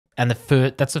and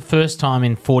that's the first time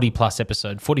in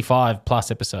 45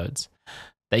 plus episodes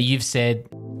that you've said,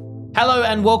 hello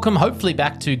and welcome, hopefully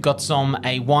back to Got Somme,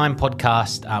 a wine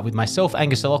podcast with myself,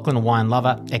 Angus O'Loughlin, a wine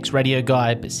lover, ex-radio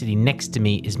guy, but sitting next to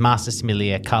me is Master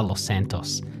Sommelier Carlos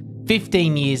Santos.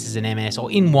 15 years as an MS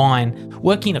or in wine,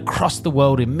 working across the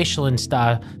world in Michelin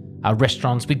star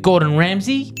restaurants with Gordon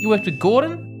Ramsay. You worked with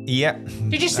Gordon? Yeah.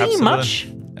 Did you see him much?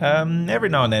 Every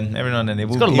now and then.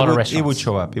 It got a lot of restaurants. It would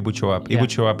show up. He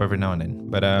would show up every now and then.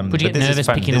 But would you get nervous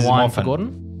picking a wine for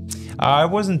Gordon? I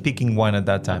wasn't picking wine at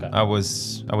that time. Okay. I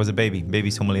was a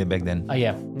baby sommelier back then. Oh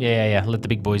yeah. Let the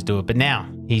big boys do it. But now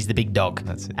he's the big dog.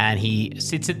 That's it. And he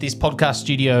sits at this podcast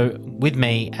studio with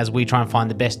me as we try and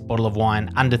find the best bottle of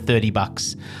wine under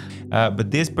 $30.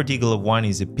 But this particular wine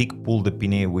is a Picpoul De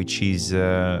Pinet, which is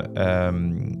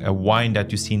a wine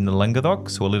that you see in the Languedoc,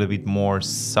 so a little bit more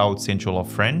south central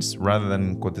of France, rather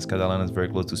than Côtes Catalanas, very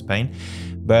close to Spain.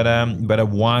 But a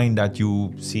wine that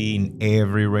you see in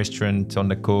every restaurant on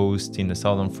the coast in the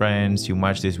southern France. You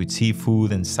match this with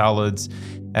seafood and salads,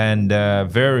 and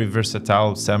very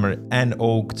versatile, summer and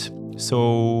oaked.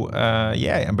 So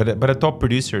but a top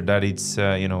producer that it's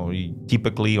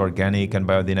typically organic and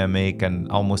biodynamic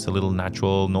and almost a little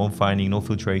natural, no fining, no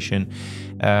filtration.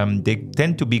 They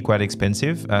tend to be quite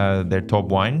expensive. They're top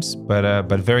wines, but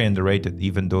very underrated.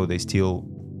 Even though they still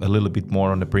a little bit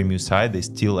more on the premium side, they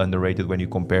still underrated when you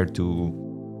compare to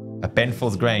a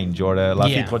Penfolds Grange or a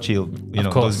Lafite Rothschild,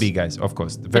 those big guys, of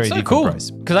course. Very different cool price.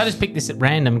 Because I just picked this at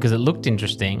random because it looked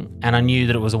interesting, and I knew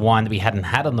that it was a wine that we hadn't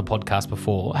had on the podcast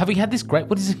before. Have we had this grape?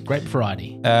 What is this grape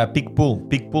variety? Picpoul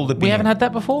De Pinet. We haven't had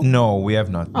that before? No, we have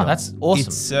not. Oh, no. That's awesome.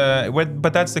 It's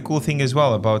but that's the cool thing as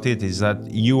well about it, is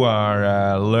that you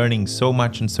are learning so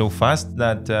much and so fast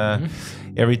that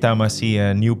every time I see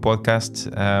a new podcast,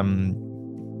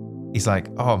 it's like,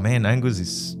 oh man, Angus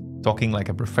is talking like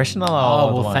a professional.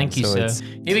 Oh, well, thank you, sir.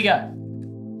 Here we go.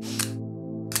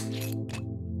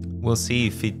 We'll see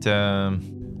if it...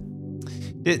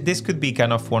 this could be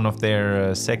kind of one of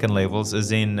their second levels,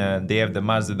 as in they have the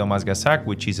Master de Gassac,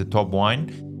 which is a top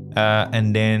wine.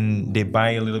 And then they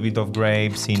buy a little bit of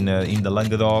grapes in the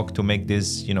Languedoc to make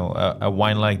this, a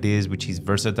wine like this, which is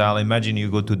versatile. Imagine you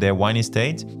go to their wine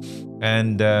estate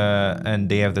and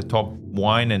they have the top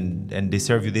wine and they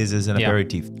serve you this as an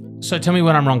aperitif. So tell me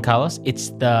when I'm wrong, Carlos.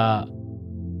 It's the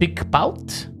Picpoul?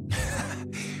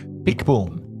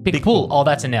 Picpoul. Oh,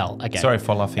 that's an L. Okay. Sorry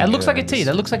for laughing. It looks like a T.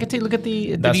 That looks like a T. Look at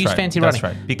the right. fancy That's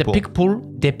writing. right. The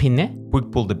Picpoul De Pinet.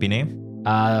 Picpoul De Pinet.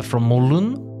 From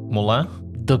Moulin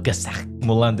De Gassac.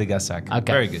 Moulin De Gassac.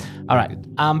 Okay. Very good. All right.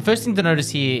 First thing to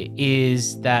notice here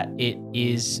is that it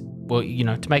is,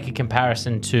 to make a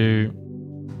comparison to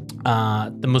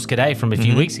the Muscadet from a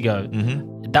few weeks ago,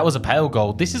 that was a pale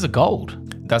gold. This is a gold.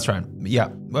 That's right. Yeah.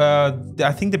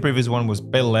 I think the previous one was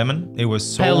pale lemon. It was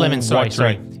so pale lemon. watery.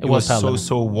 Sorry. It was pale lemon.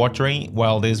 so watery.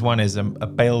 While this one is a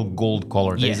pale gold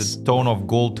color. Yes. There's a tone of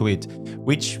gold to it,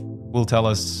 which will tell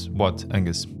us what,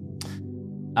 Angus?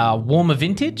 Warmer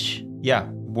vintage. Yeah,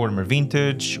 warmer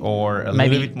vintage or a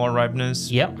little bit more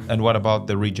ripeness. Yep. And what about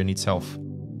the region itself?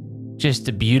 Just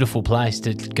a beautiful place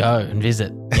to go and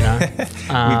visit.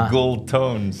 With gold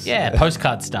tones. Yeah,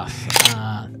 postcard stuff.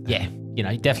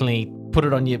 Definitely put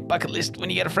it on your bucket list when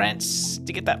you go to France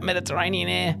to get that Mediterranean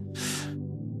air.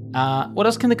 What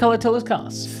else can the colour tell us,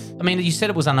 Carlos? I mean, you said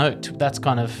it was unoaked. That's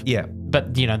kind of... Yeah.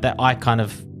 But, that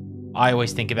I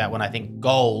always think about when I think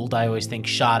gold, I always think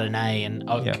Chardonnay and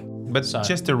oak. Yeah. But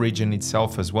just the region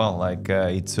itself as well. Like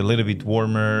it's a little bit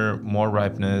warmer, more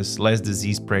ripeness, less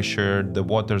disease pressure. The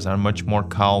waters are much more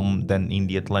calm than in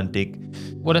the Atlantic.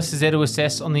 What else is there to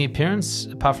assess on the appearance,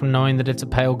 apart from knowing that it's a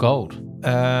pale gold?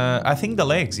 I think the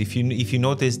legs. If you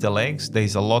notice the legs,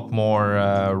 there's a lot more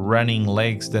running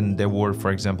legs than there were, for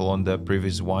example, on the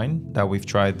previous wine that we've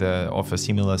tried of a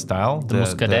similar style. The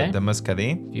Muscadet? The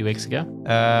Muscadet. A few weeks ago.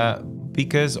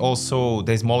 Because also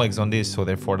there's more legs on this, so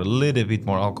therefore a little bit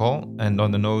more alcohol. And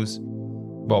on the nose,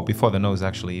 well, before the nose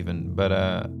actually even. But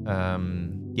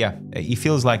it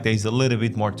feels like there's a little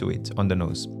bit more to it on the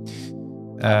nose.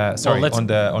 On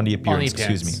the appearance.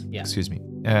 Excuse me.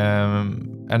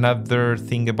 Another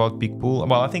thing about Picpoul.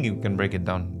 Well, I think you can break it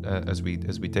down as we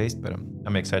taste, but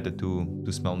I'm excited to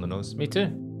smell on the nose. Me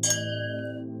too.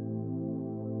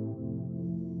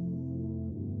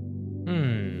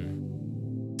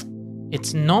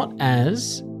 It's not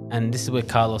as, and this is where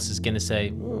Carlos is going to say,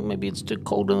 maybe it's too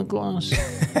cold in the glass.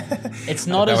 It's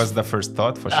not that was the first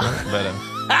thought for sure. But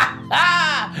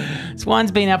this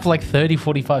wine's been out for like 30,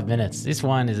 45 minutes. This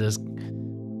wine is as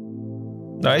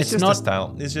No, it's just the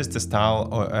style. It's just the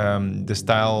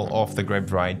style of the grape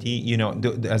variety. You know,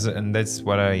 and that's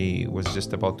what I was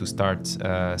just about to start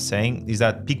saying, is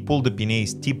that Picpoul De Pinet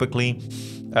is typically,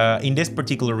 in this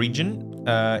particular region,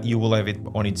 you will have it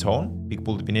on its own,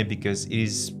 Picpoul De Pinet, because it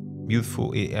is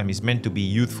youthful. It's meant to be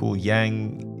youthful,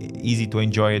 young, easy to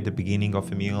enjoy at the beginning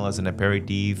of a meal as an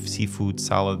aperitif, seafood,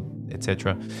 salad,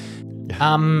 etc.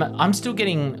 I'm still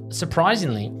getting,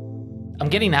 surprisingly, I'm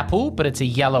getting apple, but it's a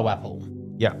yellow apple.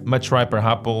 Yeah, much riper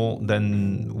apple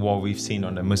than what we've seen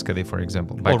on the Muscadet, for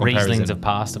example. Or Rieslings of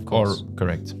past, of course. Or,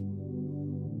 correct.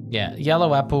 Yeah,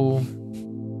 yellow apple.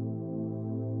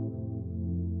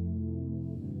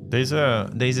 There's a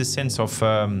sense of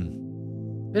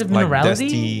bit of like minerality.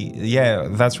 Dusty. Yeah,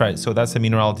 that's right. So that's a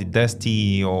minerality,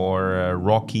 dusty or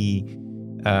rocky.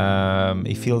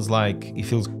 It feels like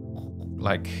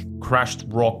crushed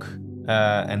rock,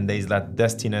 and there's that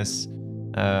dustiness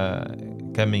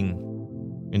coming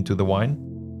into the wine.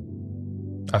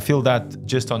 I feel that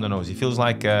just on the nose. It feels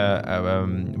like a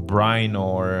brine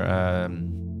or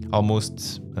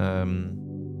almost how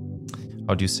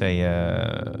do you say,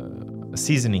 a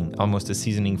seasoning, almost a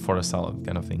seasoning for a salad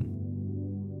kind of thing.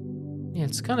 Yeah,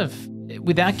 it's kind of,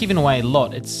 without giving away a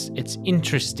lot, it's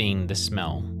interesting, the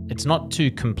smell. It's not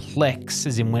too complex,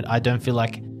 as in when I don't feel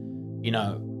like, you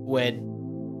know, we're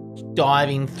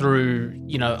diving through,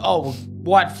 you know, oh,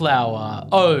 white flower,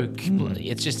 oak.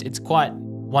 It's quite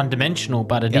one-dimensional,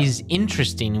 but it is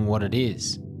interesting in what it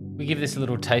is. We give this a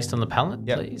little taste on the palate,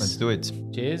 please. Let's do it.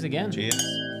 Cheers again. Cheers.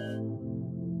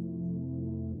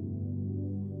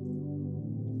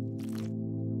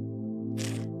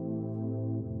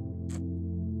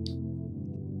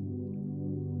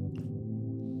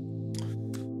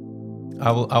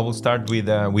 I will start with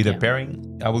a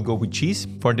pairing. I will go with cheese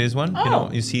for this one. Oh. You know,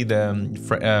 you see the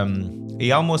it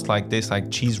almost like this,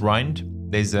 like cheese rind.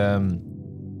 There's a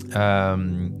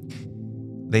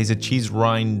cheese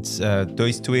rind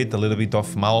taste to it, a little bit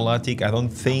of malolactic. I don't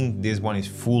think this one is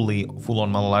full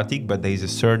on malolactic, but there's a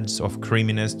surge of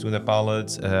creaminess to the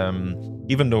palate.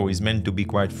 Even though it's meant to be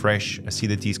quite fresh,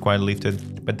 acidity is quite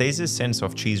lifted, but there's a sense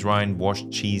of cheese rind, washed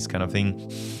cheese kind of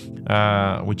thing,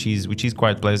 which is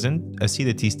quite pleasant.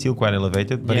 Acidity is still quite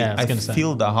elevated, but I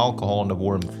feel the alcohol on the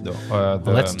warmth. Well,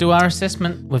 let's do our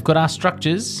assessment. We've got our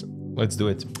structures. Let's do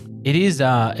it. It is.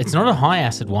 It's not a high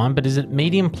acid wine, but is it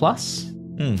medium plus?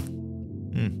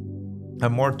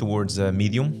 I'm more towards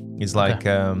medium. It's like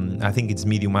I think it's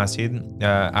medium acid.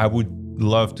 I would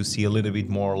love to see a little bit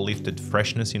more lifted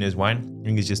freshness in his wine. I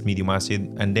think it's just medium acid,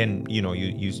 and then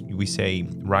we say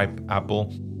ripe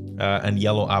apple and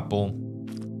yellow apple.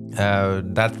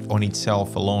 That on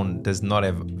itself alone does not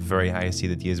have very high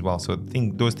acidity as well. So I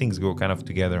think those things go kind of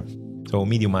together. So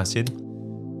medium acid.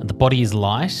 And the body is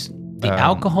light. The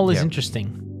alcohol is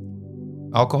interesting.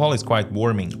 Alcohol is quite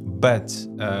warming, but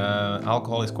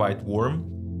alcohol is quite warm,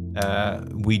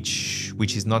 which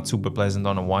is not super pleasant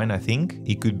on a wine. I think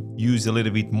it could use a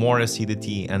little bit more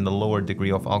acidity and a lower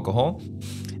degree of alcohol,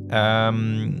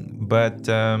 but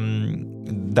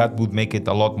that would make it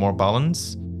a lot more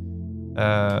balanced.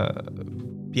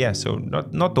 So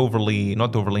not overly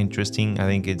interesting. I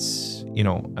think it's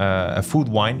a food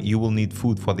wine. You will need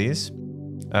food for this.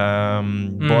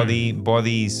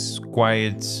 Body is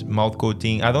quiet, mouth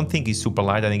coating. I don't think it's super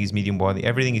light. I think it's medium body.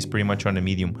 Everything is pretty much on the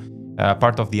medium.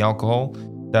 Part of the alcohol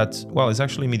it's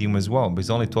actually medium as well, but it's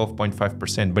only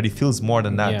 12.5%, but it feels more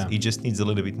than that. It just needs a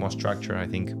little bit more structure, I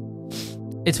think.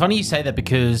 It's funny you say that,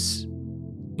 because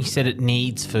you said it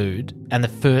needs food, and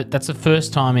that's the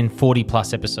first time in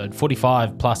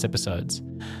 45 plus episodes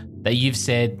that you've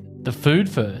said the food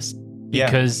first,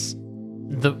 because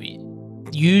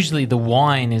usually the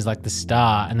wine is like the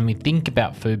star, and then we think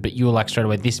about food, but you were like straight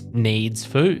away, this needs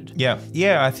food. Yeah.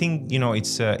 I think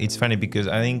it's funny because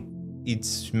I think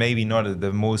it's maybe not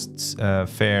the most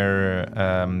fair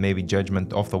maybe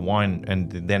judgment of the wine,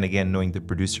 and then again knowing the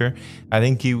producer. I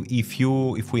think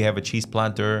if we have a cheese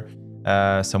platter,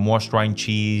 some washed rind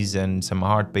cheese and some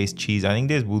hard paste cheese, I think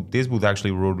this would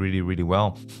actually roll really, really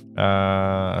well.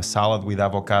 A salad with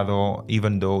avocado,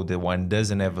 even though the wine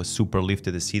doesn't have a super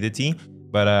lifted acidity,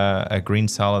 but a green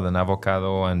salad and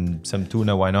avocado and some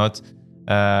tuna, why not?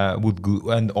 Would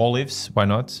go, and olives, why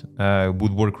not?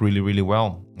 Would work really, really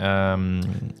well.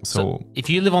 So if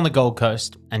you live on the Gold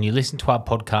Coast and you listen to our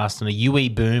podcast on a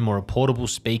UE boom or a portable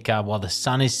speaker while the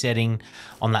sun is setting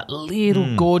on that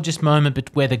little gorgeous moment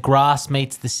where the grass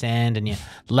meets the sand, and you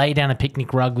lay down a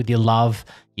picnic rug with your love,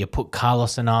 you put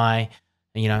Carlos and I,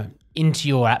 into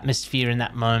your atmosphere in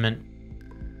that moment,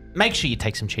 make sure you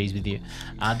take some cheese with you.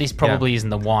 This probably isn't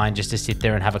the wine just to sit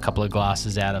there and have a couple of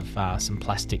glasses out of some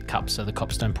plastic cups so the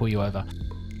cops don't pull you over.